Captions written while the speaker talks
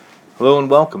Hello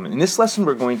and welcome. In this lesson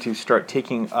we're going to start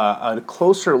taking a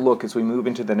closer look as we move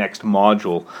into the next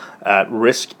module at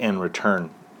risk and return.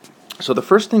 So the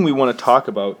first thing we want to talk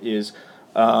about is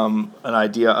an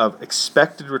idea of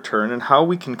expected return and how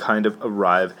we can kind of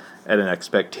arrive at an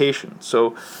expectation.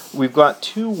 So we've got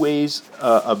two ways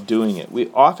of doing it. We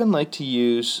often like to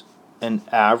use an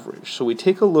average. So we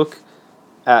take a look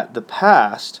at the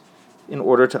past in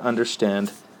order to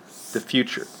understand the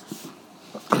future.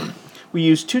 We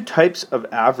use two types of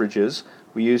averages.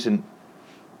 We use an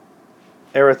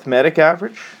arithmetic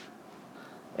average,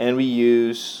 and we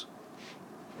use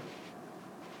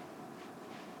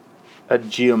a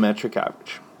geometric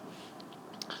average.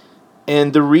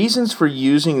 And the reasons for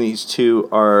using these two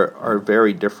are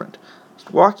very different.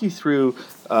 I'll walk you through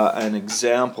an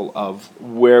example of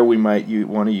where we might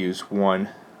want to use one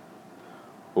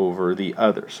over the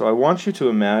other. So I want you to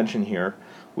imagine here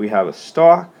we have a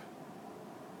stock.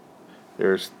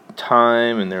 There's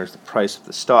time and there's the price of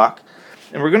the stock,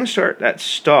 and we're going to start that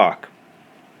stock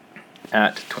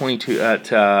at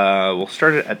we'll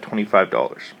start it at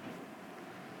 $25.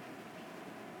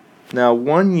 Now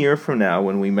 1 year from now,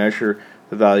 when we measure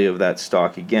the value of that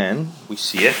stock again, we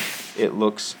see it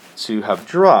looks to have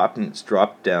dropped, and it's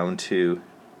dropped down to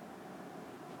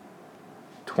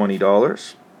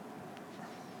 $20.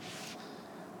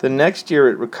 The next year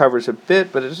it recovers a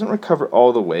bit, but it doesn't recover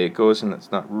all the way. It goes, and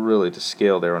it's not really to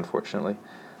scale there, unfortunately,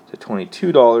 to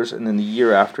 $22, and then the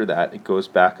year after that it goes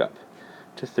back up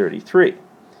to $33.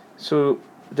 So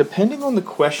depending on the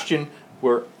question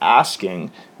we're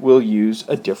asking, we'll use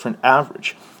a different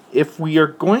average. If we are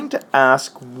going to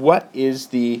ask what is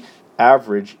the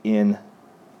average in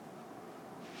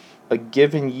a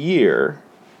given year,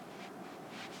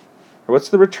 or what's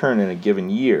the return in a given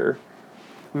year,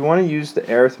 we want to use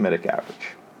the arithmetic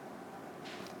average.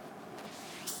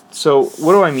 So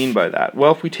what do I mean by that?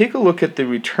 Well, if we take a look at the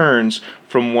returns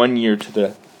from 1 year to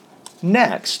the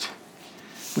next,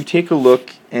 we take a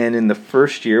look, and in the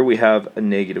first year we have a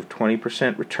negative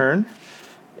 20% return.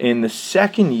 In the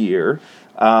second year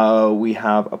we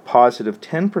have a positive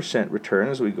 10% return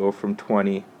as we go from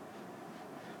 20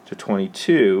 to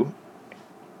 22.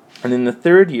 And in the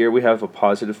third year we have a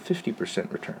positive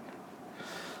 50% return.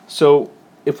 So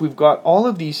if we've got all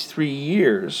of these 3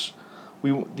 years,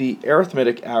 the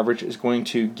arithmetic average is going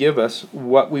to give us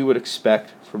what we would expect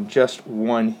from just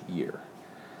 1 year.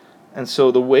 And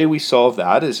so the way we solve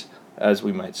that is, as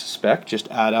we might suspect, just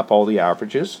add up all the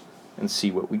averages and see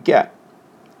what we get.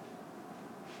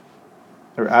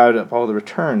 Or add up all the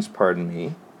returns,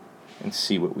 and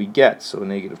see what we get. So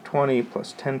negative 20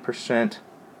 plus 10%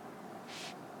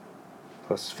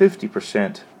 plus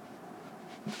 50%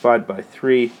 divide by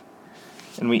 3.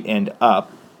 And we end up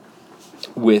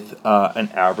with an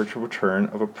average return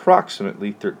of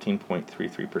approximately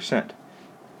 13.33%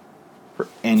 for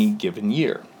any given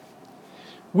year.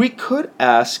 We could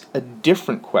ask a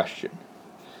different question,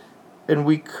 and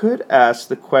we could ask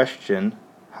the question,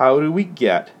 how do we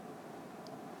get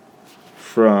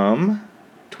from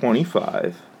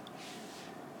 25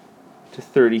 to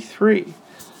 33?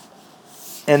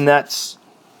 And that's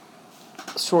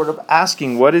sort of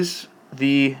asking, what is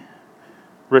the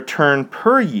return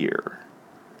per year?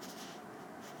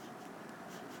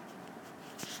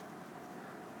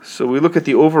 So we look at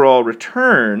the overall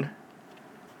return,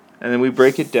 and then we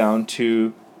break it down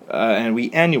to and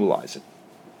we annualize it.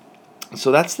 So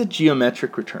that's the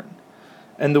geometric return.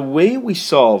 And the way we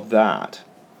solve that,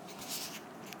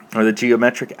 or the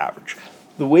geometric average,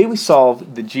 the way we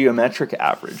solve the geometric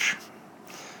average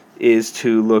is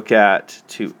to look at,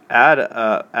 to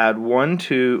add 1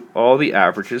 to all the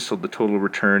averages, so the total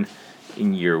return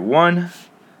in year 1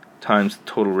 times the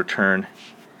total return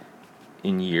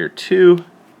in year 2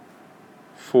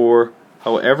 for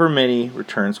however many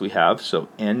returns we have, so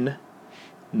n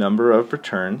number of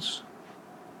returns.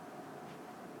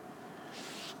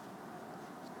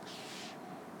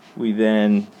 We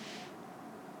then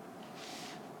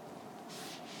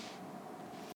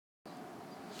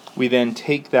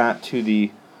take that to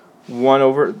the 1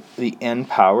 over the n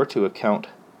power to account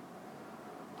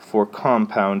for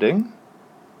compounding,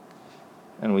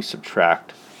 and we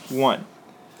subtract 1.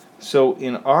 So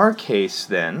in our case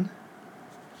then,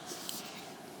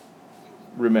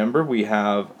 remember we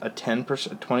have a 10%,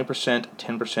 20%,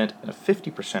 10%, and a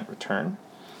 50% return.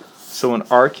 So in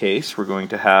our case, we're going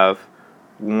to have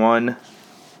one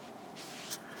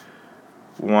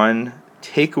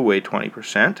take away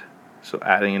 20%, so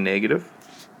adding a negative,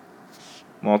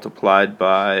 multiplied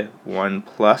by 1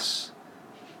 plus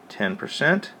 10%,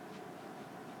 and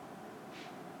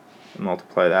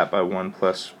multiply that by 1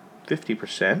 plus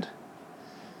 50%.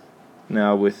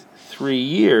 Now with 3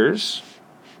 years,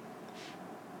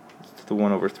 the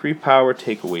 1 over 3 power,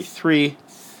 take away 3,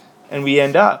 and we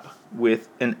end up with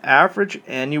an average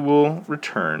annual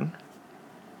return,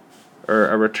 or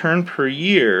a return per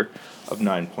year, of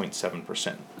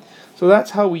 9.7%. So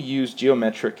that's how we use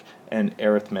geometric and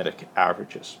arithmetic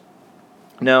averages.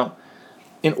 Now,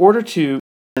 in order to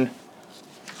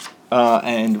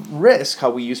and risk, how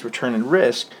we use return and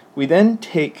risk, we then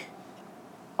take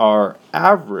our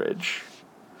average.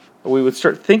 We would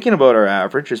start thinking about our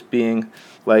average as being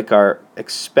like our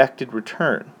expected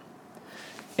return,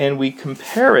 and we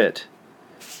compare it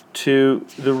to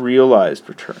the realized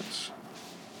returns.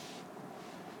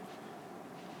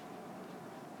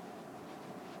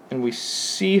 And we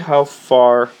see how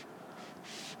far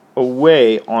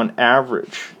away on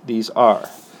average these are.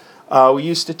 We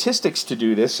use statistics to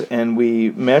do this, and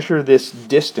we measure this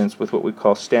distance with what we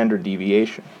call standard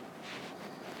deviation.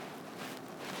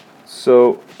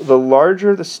 So the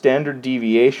larger the standard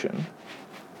deviation,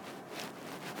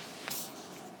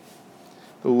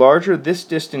 the larger this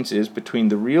distance is between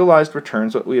the realized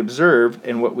returns, what we observed,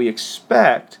 and what we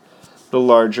expect, the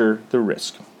larger the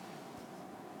risk.